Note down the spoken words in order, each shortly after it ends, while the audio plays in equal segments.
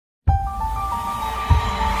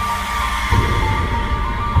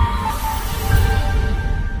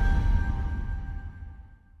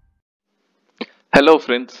Hello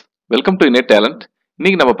friends, welcome to Innate Talent.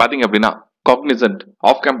 இன்னைக்கு நம்ம பாத்தீங்க அப்படின்னா Cognizant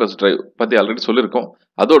ஆஃப் கேம்பஸ் டிரைவ் பத்தி ஆல்ரெடி சொல்லியிருக்கோம்.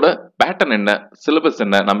 அதோட பேட்டர்ன் என்ன, சிலபஸ்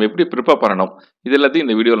என்ன, நம்ம எப்படி ப்ரிப்பேர் பண்ணணும், இது எல்லாத்தையும்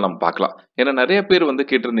இந்த வீடியோவில் நம்ம பார்க்கலாம். ஏன்னா நிறைய பேர் வந்து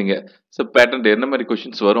கேட்டிருந்தீங்க, சார் பேட்டர்ன் என்ன மாதிரி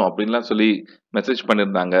கொஸ்டின்ஸ் வரும் அப்படின்லாம் சொல்லி மெசேஜ்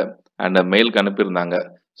பண்ணியிருந்தாங்க அண்ட் மெயிலுக்கு அனுப்பியிருந்தாங்க.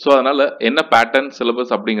 ஸோ அதனால என்ன பேட்டர்ன்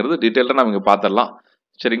சிலபஸ் அப்படிங்கிறது டீட்டெயிலாக நம்ம இங்கே பார்த்துடலாம்.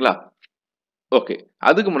 சரிங்களா? ஓகே,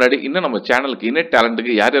 அதுக்கு முன்னாடி இன்னும் நம்ம சேனலுக்கு இன்னட்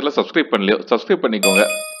டேலண்ட்டுக்கு யார் யாரெல்லாம் சப்ஸ்கிரைப் பண்ணலையோ சப்ஸ்கிரைப் பண்ணிக்கோங்க.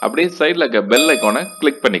 அப்படியே சைடில் இருக்க பெல் ஐக்கானை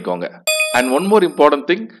கிளிக் பண்ணிக்கோங்க. And one more important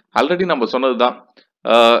thing, already நம்ம சொன்னது தான்,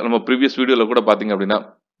 நம்ம ப்ரீவியஸ் வீடியோவில் கூட பார்த்தீங்க அப்படின்னா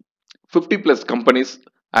 50+ companies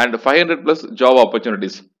and 500+ job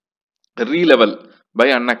opportunities Relevel by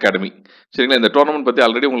Unacademy. சரிங்களா? இந்த டோர்னமெண்ட் பற்றி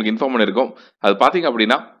ஆல்ரெடி உங்களுக்கு இன்ஃபார்ம் பண்ணியிருக்கோம். அது பார்த்தீங்க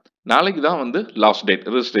அப்படின்னா நாளைக்கு தான் வந்து லாஸ்ட்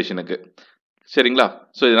டேட் ரெஜிஸ்ட்ரேஷனுக்கு. சரிங்களா?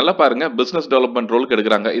 ஸோ இது நல்லா பாருங்க, பிசினஸ் டெவலப்மெண்ட் ரோலுக்கு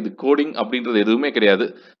எடுக்கிறாங்க. இது கோடிங் அப்படின்றது எதுவுமே கிடையாது.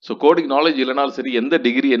 ஸோ கோடிங் நாலேஜ் இல்லைனாலும் சரி, எந்த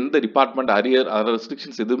டிகிரி, எந்த டிபார்ட்மெண்ட், அரியர், அதர்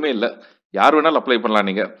ரெஸ்ட்ரிக்ஷன்ஸ் எதுவுமே இல்லை. யார் வேணாலும் அப்ளை பண்ணலாம்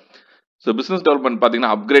நீங்க. ஸோ பிசினஸ் டெவலப்மெண்ட்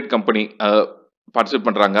பார்த்தீங்கன்னா அப்கிரேட் கம்பெனி பார்ட்டிசிபேட்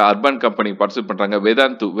பண்றாங்க, அர்பன் கம்பெனி பார்ட்டிசிபேட் பண்றாங்க,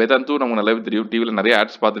 வேதாந்து நமக்கு நல்லாவே தெரியும், டிவியில் நிறைய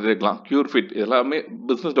ஆட்ஸ் பார்த்துட்டே இருக்கலாம். கியூர்ஃபிட் எல்லாமே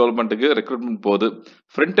பிசினஸ் டெவலப்மெண்ட்டுக்கு ரெக்ரூட்மெண்ட் போகுது.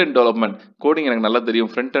 ஃப்ரண்ட் டெவலப்மெண்ட் கோடிங் எனக்கு நல்லா தெரியும்,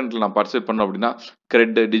 ஃப்ரண்ட் எண்டில் நான் பார்ட்டிசிபேட் பண்ணோம் அப்படின்னா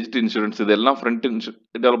கிரெட், டிஜிட்டல் இன்சூரன்ஸ் இதெல்லாம் ஃப்ரண்ட்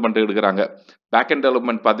டெவலப்மெண்ட் எடுக்கிறாங்க. பேக்கெண்ட்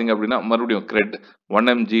டெவலப்மெண்ட் பார்த்தீங்க அப்படின்னா மறுபடியும் கிரெட்,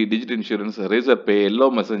 1MG, டிஜிட்டல் இன்சூரன்ஸ், ரேசர் பே, எல்லோ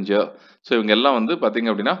மெசஞ்சர். ஸோ இவங்க எல்லாம் வந்து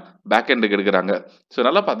பார்த்தீங்க அப்படின்னா பேக்கெண்டுக்கு எடுக்கிறாங்க. ஸோ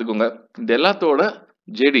நல்லா பார்த்துக்கோங்க. இந்த எல்லாத்தோட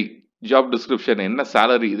ஜேடி ஜாப் டிஸ்கிரிப்ஷன் என்ன,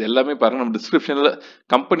 சேலரி, இது எல்லாமே பாருங்க நம்ம டிஸ்கிரிப்ஷனில்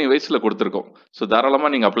கம்பெனி வைஸில் கொடுத்துருக்கோம். ஸோ தாராளமாக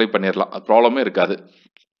நீங்கள் அப்ளை பண்ணிடலாம், அது ப்ராப்ளமே இருக்காது.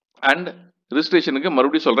 அண்ட் ரிஜிஸ்ட்ரேஷனுக்கு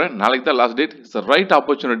மறுபடியும் சொல்கிறேன், நாளைக்கு தான் last date. It's right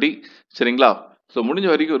opportunity. சரிங்களா? ஸோ முடிஞ்ச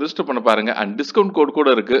வரைக்கும் ரிஜிஸ்டர் பண்ண பாருங்க. அண்ட் டிஸ்கவுண்ட் கோட் கூட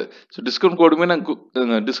இருக்கு. ஸோ டிஸ்கவுண்ட் கோடுமே நான்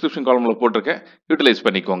டிஸ்கிரிப்ஷன் காலமில் போட்டிருக்கேன், யூட்டிலைஸ்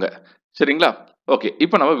பண்ணிக்கோங்க. சரிங்களா? ஓகே,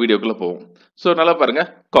 இப்போ நம்ம வீடியோக்குள்ளே போவோம். ஸோ நல்லா பாருங்க,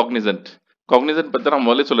 காக்னிசன்ட் பற்றி நம்ம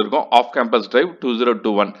முதல்ல சொல்லியிருக்கோம், ஆஃப் கேம்பஸ் டிரைவ்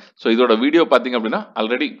 2021. ஸோ இதோட வீடியோ பார்த்தீங்க அப்படின்னா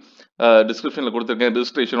ஆல்ரெடி டிஸ்கிரிப்ஷனில் கொடுத்துருக்கேன்.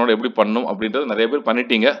 ரிஜிஸ்ட்ரேஷனோட எப்படி பண்ணணும் அப்படின்றது நிறைய பேர்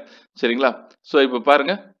பண்ணிட்டீங்க. சரிங்களா? ஸோ இப்போ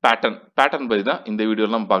பாருங்க, பேட்டர்ன் பற்றி தான் இந்த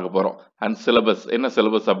வீடியோவில் நம்ம பார்க்க போகிறோம். அண்ட் சிலபஸ் என்ன,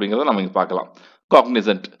 சிலபஸ் அப்படிங்கிறத நம்ம இங்கே பார்க்கலாம்.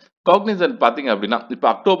 காக்னிசன்ட் பார்த்தீங்க அப்படின்னா இப்போ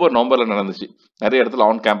அக்டோபர், நவம்பரில் நடந்துச்சு நிறைய இடத்துல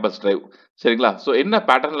ஆன் கேம்பஸ் டிரைவ். சரிங்களா? ஸோ என்ன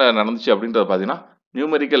பேட்டர்னில் நடந்துச்சு அப்படின்றது பார்த்தீங்கன்னா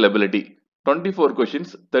நியூமெரிக்கல் எபிலிட்டி 24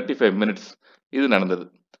 கொஷின்ஸ் 35 மினிட்ஸ் இது நடந்தது.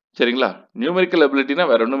 சரிங்களா? நியூமெரிக்கல் எபிலிட்டினா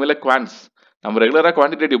வேற ஒன்றுமே இல்லை, குவான்ஸ். நம்ம ரெகுலராக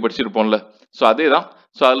குவான்டிடேட்டிவ் படிச்சிருப்போம்ல, ஸோ அதே தான்.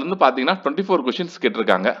 ஸோ அதுலேருந்து பார்த்தீங்கன்னா 24 கொஷின்ஸ்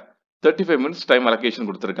கேட்டிருக்காங்க, 35 மினிட்ஸ் டைம் அலோகேஷன்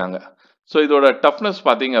கொடுத்துருக்காங்க. ஸோ இதோட டஃப்னஸ்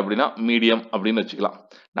பார்த்தீங்க அப்படின்னா மீடியம் அப்படின்னு வச்சுக்கலாம்.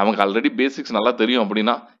 நமக்கு ஆல்ரெடி பேசிக்ஸ் நல்லா தெரியும்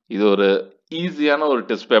அப்படின்னா இது ஒரு ஈஸியான ஒரு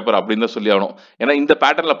டெஸ்ட் பேப்பர் அப்படின்னு தான் சொல்லி ஆகணும். ஏன்னா இந்த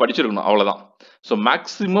பேட்டர்னில் படிச்சிருக்கணும், அவ்வளோதான். ஸோ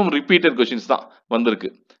மேக்ஸிமம் ரிப்பீட்டட் கொஷின்ஸ் தான்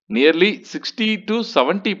வந்திருக்கு. Nearly 60 to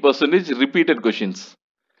 70% repeated questions,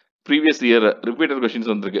 previous year repeated questions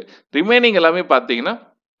வந்திருக்கு. ரிமைனிங் எல்லாமே பார்த்தீங்கன்னா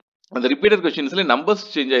அந்த ரிப்பீட்டட் கொஷின்ஸ்ல நம்பர்ஸ்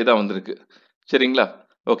சேஞ்ச் ஆகி தான் வந்திருக்கு. சரிங்களா?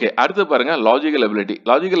 ஓகே, அடுத்து பாருங்க, லாஜிக்கல்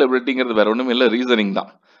எபிலிட்டிங்கிறது வேற ஒன்றும் இல்லை, ரீசனிங்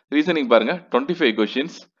தான். ரீசனிங் பாருங்க, 25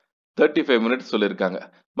 கொஷின்ஸ் 35 மினிட்ஸ் சொல்லியிருக்காங்க.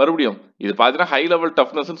 மறுபடியும் இது பார்த்தீங்கன்னா ஹை லெவல்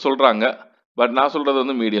டஃப்னஸ்ன்னு சொல்றாங்க, பட் நான் சொல்றது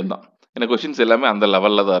வந்து மீடியம் தான். ஏன்னா கொஷின்ஸ் எல்லாமே அந்த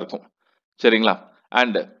லெவலில் தான் இருக்கும். சரிங்களா?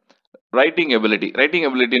 அண்ட் ரைட்டிங்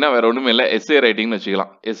எபிலிட்டினா வேற ஒன்றுமே இல்லை, எஸ்ஏ ரைட்டிங்னு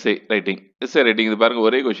வச்சுக்கலாம். எஸ்ஏ ரைட்டிங் இது பாருங்க,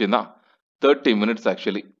 ஒரே கொஷின் தான், 30 minutes.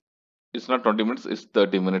 Actually it's not 20 minutes, it's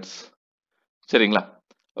 30 minutes. சரிங்களா?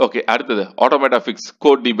 ஓகே, அடுத்தது ஆட்டோமேட்டிக்ஸ்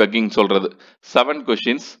கோட் டிபக்கிங் சொல்றது 7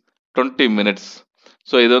 கொஷின்ஸ் 20 மினிட்ஸ்.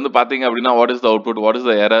 ஸோ இது வந்து பார்த்தீங்க அப்படின்னா what is the output, what is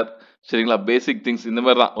the error. சரிங்களா? பேசிக் திங்ஸ் இந்த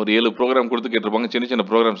மாதிரி தான். ஒரு 7 ப்ரோக்ராம் கொடுத்து கேட்டிருப்பாங்க, சின்ன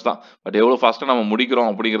ப்ரோக்ராம்ஸ் தான், பட் எவ்வளோ ஃபாஸ்ட்டாக நம்ம முடிக்கிறோம்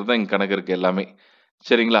அப்படிங்கிறது தான் இங்கே கணக்கு இருக்குது எல்லாமே.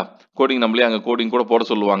 சரிங்களா? கோடிங் நம்மளே அங்கே கோடிங் கூட போட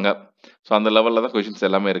சொல்லுவாங்க. ஸோ அந்த லெவலில் தான் கொஷின்ஸ்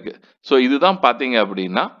எல்லாமே இருக்கு. ஸோ இதுதான் பார்த்தீங்க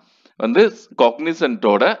அப்படின்னா வந்து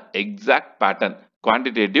காக்னிசன்ட்டோட exact pattern,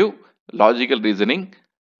 quantitative, logical reasoning,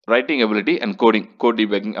 writing ability and code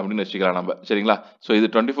debugging அப்படின்னு வச்சுக்கலாம் நம்ம. சரிங்களா? ஸோ இது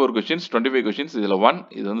 24 கொஷின்ஸ் 25 கொஷின்ஸ், இதில் 1,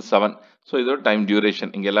 இது வந்து 7. ஸோ இதோட டைம்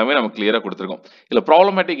டியூரேஷன் இங்கே எல்லாமே நம்ம கிளியராக கொடுத்துருக்கோம். இதில்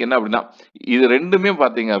ப்ராப்ளமேட்டிக் என்ன அப்படின்னா இது ரெண்டுமே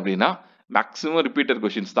பார்த்தீங்க அப்படின்னா மேக்ஸிமம் ரிப்பீட்டட்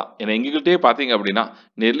கொஷின்ஸ் தான். ஏன்னா எங்ககிட்டே பார்த்தீங்க அப்படின்னா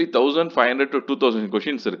நியர்லி 1500 to 2000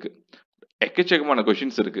 கொஷின்ஸ் இருக்கு, எக்கச்சக்கமான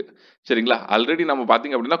கொஷின்ஸ் இருக்கு. சரிங்களா? ஆல்ரெடி நம்ம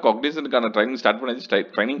பார்த்தீங்க அப்படின்னா காக்னிசன்ட்கான ட்ரைனிங் ஸ்டார்ட் பண்ணி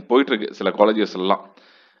ட்ரைனிங் போயிட்டு இருக்கு சில காலேஜஸ் எல்லாம்.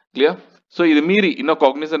 கிளியர்? ஸோ இது மீறி இன்னும்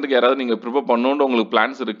காக்னிசன்ட்டுக்கு யாராவது நீங்கள் ப்ரிப்பேர் பண்ணணுன்னு உங்களுக்கு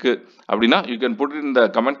பிளான்ஸ் இருக்கு அப்படின்னா யூ கேன் புட் இட் இந்த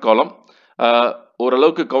கமெண்ட் காலம்.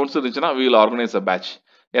 ஓரளவுக்கு கவுன்ஸ் இருந்துச்சுன்னா we will organize a batch.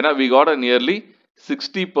 ஏன்னா we got a nearly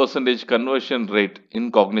 60% conversion rate in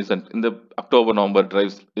Cognizant. இந்த அக்டோபர், நவம்பர்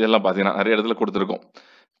டிரைவ்ஸ் இதெல்லாம் பார்த்தீங்கன்னா நிறைய இடத்துல கொடுத்துருக்கோம்.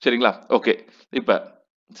 சரிங்களா? ஓகே, இப்போ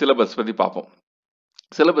சிலபஸ் பற்றி பார்ப்போம்.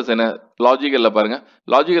 சிலபஸ் என்ன, லாஜிக்கலில் பாருங்க,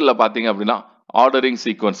 லாஜிக்கலில் பார்த்தீங்க அப்படின்னா ஆர்டரிங்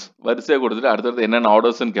சீக்வன்ஸ் வரிசையாக கொடுத்துட்டு அடுத்தடுத்து என்னென்ன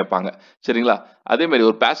ஆர்டர்ஸ்ன்னு கேட்பாங்க சரிங்களா. அதே மாதிரி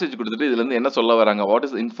ஒரு பேசேஜ் கொடுத்துட்டு இதுலேருந்து என்ன சொல்ல வராங்க, வாட்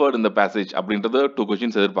இஸ் இன்ஃபர்ட் இந்த பேசேஜ் அப்படின்றது 2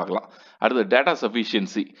 கொஸ்டின்ஸ் எதிர்பார்க்கலாம். அடுத்து டேட்டா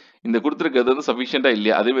சஃபிஷியன்சி, இந்த கொடுத்துருக்கிறது வந்து சஃபிஷியண்டாக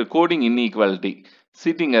இல்லையா. அதே மாதிரி coding inequality,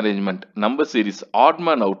 seating arrangement, number series, odd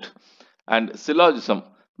man out and syllogism,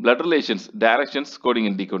 blood relations, directions, coding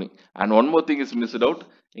and decoding. And one more thing is missed out.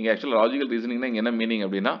 இங்க actual logical reasoning இங்க என்ன மீனிங்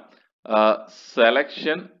அப்படின்னா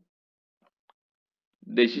selection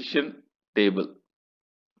decision table.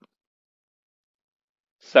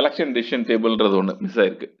 selection decision tableன்றது ஒன்று miss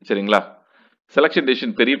ஆயிருக்கு சரிங்களா. Selection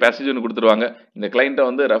decision பெரிய passage ஒன்று கொடுத்துருவாங்க. இந்த கிளைண்ட்டை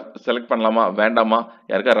வந்து செலக்ட் பண்ணலாமா வேண்டாமா,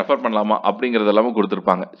 யாருக்கா ரெஃபர் பண்ணலாமா அப்படிங்கிறது எல்லாமே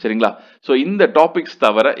கொடுத்துருப்பாங்க சரிங்களா. ஸோ இந்த டாபிக்ஸ்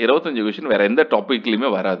தவிர 25 கொஸ்டின் வேற எந்த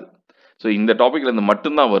டாபிக்லையுமே வராது. ஸோ இந்த டாபிக்ல இருந்து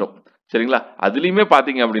மட்டும்தான் வரும் சரிங்களா. அதுலேயுமே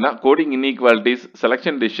பார்த்தீங்க அப்படின்னா coding inequalities,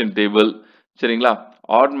 selection decision table சரிங்களா,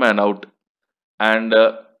 odd man out and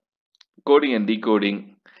coding and decoding,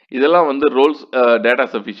 இதெல்லாம் வந்து ரோல்ஸ், டேட்டா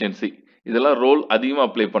சஃபிஷியன்சி, இதெல்லாம் ரோல் அதிகமாக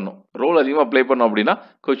அப்ளை பண்ணும். ரோல் அதிகமாக அப்ளை பண்ணோம் அப்படின்னா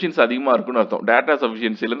கொஸ்டின்ஸ் அதிகமாக இருக்குன்னு அர்த்தம். டேட்டா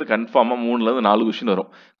சஃபிஷியன்சிலேருந்து கன்ஃபார்மாக 3லேருந்து 4 கொஸ்டின் வரும்.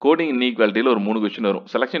 கோடிங் இன்இக்வாலிட்டியில் ஒரு 3 கொஸ்டின் வரும்.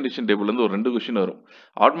 செலக்ஷன் டெசிஷன் டேபிள்லேருந்து ஒரு 2 கொஸ்டின் வரும்.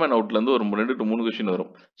 ஆட் மேன் அவுட்லேருந்து ஒரு 2 to 3 கொஸ்டின்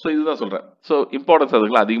வரும். ஸோ இதுதான் சொல்கிறேன். ஸோ இம்பார்ட்டன்ஸ்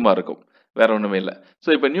அதுக்குலாம் அதிகமாக இருக்கும், வேற ஒன்றுமே இல்லை. ஸோ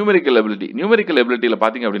இப்போ நியூமெரிக்கல் எபிலிட்டியில்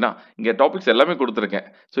பார்த்தீங்க அப்படின்னா இங்கே டாபிக்ஸ் எல்லாமே கொடுத்துருக்கேன்.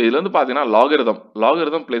 ஸோ இதுல வந்து பார்த்தீங்கன்னா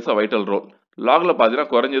லாகரிதம் பிளேஸ் அ வைட்டல் ரோல். லாகில்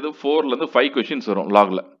பார்த்தீங்கன்னா குறைஞ்சது 4லேருந்து 5 கொஸ்டின்ஸ் வரும்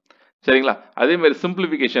லாகில் சரிங்களா. அதே மாதிரி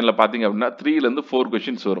சிம்பிளிஃபிகேஷனில் பார்த்தீங்க அப்படின்னா 3லேருந்து 4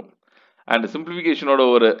 கொஸ்டின்ஸ் வரும். அண்ட் சிம்பிளிஃபிகேஷனோட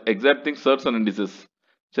ஒரு எக்ஸாக்டிங் சர்ச் அண்ட் இண்டிசஸ்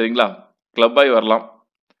சரிங்களா, கிளப் ஆகி வரலாம்.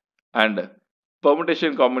 And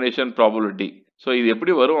permutation combination probability. So இது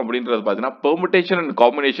எப்படி வரும் அப்படின்றது பார்த்தீங்கன்னா பெர்முடேஷன் அண்ட்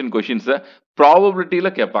காம்பினேஷன் கொஸ்டின்ஸை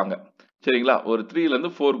ப்ராபபிலிட்டியில் கேட்பாங்க சரிங்களா. ஒரு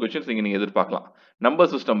 3லேருந்து 4 கொஸ்டின்ஸ் இங்கே நீங்கள் எதிர்பார்க்கலாம்.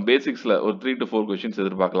 நம்பர் சிஸ்டம் பேசிக்ஸில் ஒரு 3 to 4 கொஸ்டின்ஸ்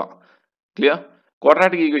எதிர்பார்க்கலாம். கிளியர்.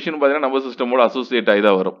 குவாட்ராட்டிக் ஈக்குவேஷன் பார்த்தீங்கன்னா நம்பர் சிஸ்டமோட அசோசியேட் ஆகி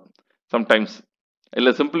தான் வரும் சம்டைம்ஸ்,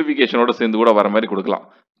 இல்லை சிம்பிளிஃபிகேஷனோட சேர்ந்து கூட வர மாதிரி கொடுக்கலாம்.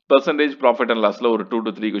 பெர்சன்டேஜ் ப்ராஃபிட் அண்ட் லாஸில் ஒரு 2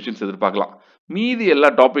 to 3 கொஸ்டின்ஸ் எதிர்பார்க்கலாம். மீதி எல்லா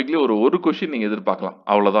டாபிக்லையும் ஒரு கொஸ்டின் நீங்கள் எதிர்பார்க்கலாம்.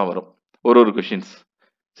 அவ்வளோதான் வரும் ஒரு கொஸ்டின்ஸ்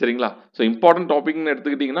சரிங்களா. ஸோ இம்பார்ட்டன்ட் டாபிக்னு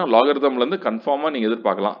எடுத்துக்கிட்டிங்கன்னா லாகரிதம்லேருந்து கன்ஃபார்மாக நீங்கள்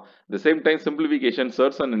எதிர்பார்க்கலாம். The same time simplification,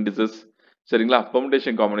 search and indices சரிங்களா,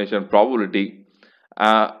 பெர்முடேஷன் காம்பினேஷன், ப்ராபபிலிட்டி,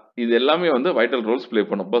 இது எல்லாமே வந்து வைட்டல் ரோல்ஸ் ப்ளே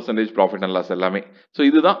பண்ணும். பெர்சன்டேஜ் ப்ராஃபிட் அண்ட் லாஸ் எல்லாமே. ஸோ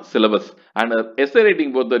இதுதான் சிலபஸ். அண்ட் எஸ்ஏ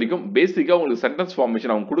ரைட்டிங் பொறுத்த வரைக்கும் பேசிக்காக உங்களுக்கு சென்டென்ஸ்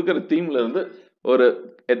ஃபார்மேஷன் அவங்க கொடுக்குற தீம்ல இருந்து ஒரு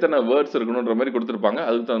எத்தனை வேர்ட்ஸ் இருக்கணுன்ற மாதிரி கொடுத்துருப்பாங்க.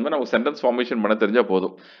 அதுக்கு தகுந்த மாதிரி நம்ம சென்டென்ஸ் ஃபார்மேஷன் பண்ண தெரிஞ்சா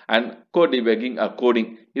போதும். And code debugging R coding,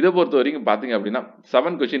 இதை பொறுத்த வரைக்கும் பார்த்தீங்க அப்படின்னா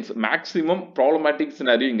 7 கொஸ்டின்ஸ் மேக்ஸிமம். ப்ராப்ளமேட்டிக்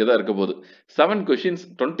சினாரியோ இங்கே தான் இருக்க போகுது. 7 கொஸ்டின்ஸ்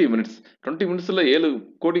 20 minutes. 20 minutesல 7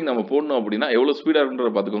 கோடிங் நம்ம போடணும் அப்படின்னா எவ்வளோ ஸ்பீடாக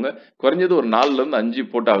இருக்குன்றத பார்த்துக்கோங்க. குறைஞ்சது ஒரு 4லேருந்து 5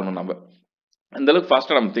 போட்டாகணும். நம்ம அந்த அளவுக்கு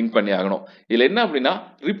ஃபாஸ்ட்டாக நம்ம திங்க் பண்ணி ஆகணும். இதில் என்ன அப்படின்னா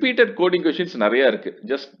ரிப்பீட்டட் கோடிங் கொஸ்டின்ஸ் நிறையா இருக்குது.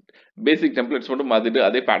 ஜஸ்ட் பேசிக் டெம்ப்ளேட்ஸ் மட்டும் மாற்றிட்டு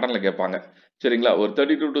அதே பேட்டர்னில் கேட்பாங்க சரிங்களா. ஒரு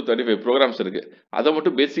 32 to 35 ப்ரோக்ராம்ஸ் இருக்குது. அதை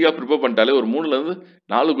மட்டும் பேசிக்காக ப்ரிப்பேர் பண்ணிட்டாலே ஒரு 3லேருந்து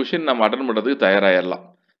 4 கொஸ்டின் நம்ம அட்டன் பண்ணுறதுக்கு தயாராகிடலாம்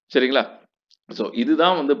சரிங்களா. ஸோ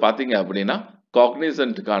இதுதான் வந்து பார்த்தீங்க அப்படின்னா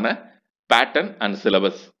காக்னிசன்ட்டுக்கான பேட்டர்ன் அண்ட்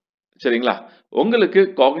சிலபஸ் சரிங்களா. உங்களுக்கு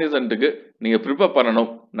காக்னிசன்ட்டுக்கு நீங்கள் ப்ரிப்பேர் பண்ணணும்,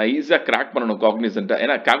 நான் ஈஸியாக கிராக் பண்ணணும் காக்னிசன்ட்டை.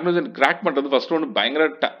 ஏன்னா காக்னிசன்ட் கிராக் பண்ணுறது ஃபர்ஸ்ட் ஒன்று பயங்கர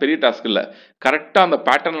பெரிய டாஸ்க் இல்லை. கரெக்டாக அந்த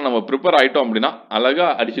பேட்டர்னில் நம்ம ப்ரிப்பேர் ஆகிட்டோம் அப்படின்னா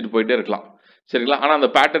அழகாக அடிச்சுட்டு போயிட்டே இருக்கலாம் சரிங்களா. ஆனால் அந்த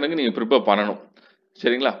பேட்டர்னுக்கு நீங்கள் ப்ரிப்பேர் பண்ணணும்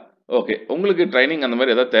சரிங்களா. ஓகே, உங்களுக்கு ட்ரைனிங் அந்த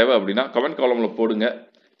மாதிரி எதாவது தேவை அப்படின்னா கமெண்ட் காலமில் போடுங்க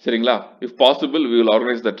சரிங்களா. If possible we will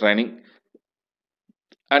organise the training.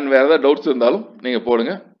 And வேறு ஏதாவது டவுட்ஸ் இருந்தாலும் நீங்கள்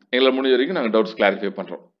போடுங்க. எங்களை முடிஞ்ச வரைக்கும் நாங்கள் டவுட்ஸ் கிளாரிஃபை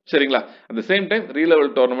பண்ணுறோம் சரிங்களா. At the same time Relevel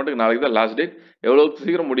டோர்னமெண்ட்டுக்கு நாளைக்கு தான் லாஸ்ட் டேட். எவ்வளோ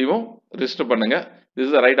சீக்கிரம் முடியுமோ ரிஜிஸ்டர் பண்ணுங்க. This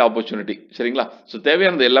is the right opportunity சரிங்களா. ஸோ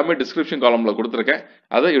தேவையானது எல்லாமே டிஸ்கிரிப்ஷன் காலமில் கொடுத்துருக்கேன்,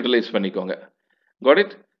 அதை யூட்டிலைஸ் பண்ணிக்கோங்க. Got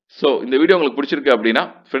it. ஸோ இந்த வீடியோ உங்களுக்கு பிடிச்சிருக்கு அப்படின்னா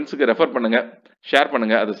ஃப்ரெண்ட்ஸுக்கு ரெஃபர் பண்ணுங்க, ஷேர்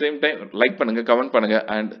பண்ணுங்க. At the same time like பண்ணுங்க, கமெண்ட் பண்ணுங்க.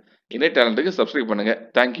 அண்ட் இணைய டேலண்ட்டுக்கு சப்ஸ்கிரைப் பண்ணுங்க.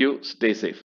 தேங்க்யூ. Stay safe.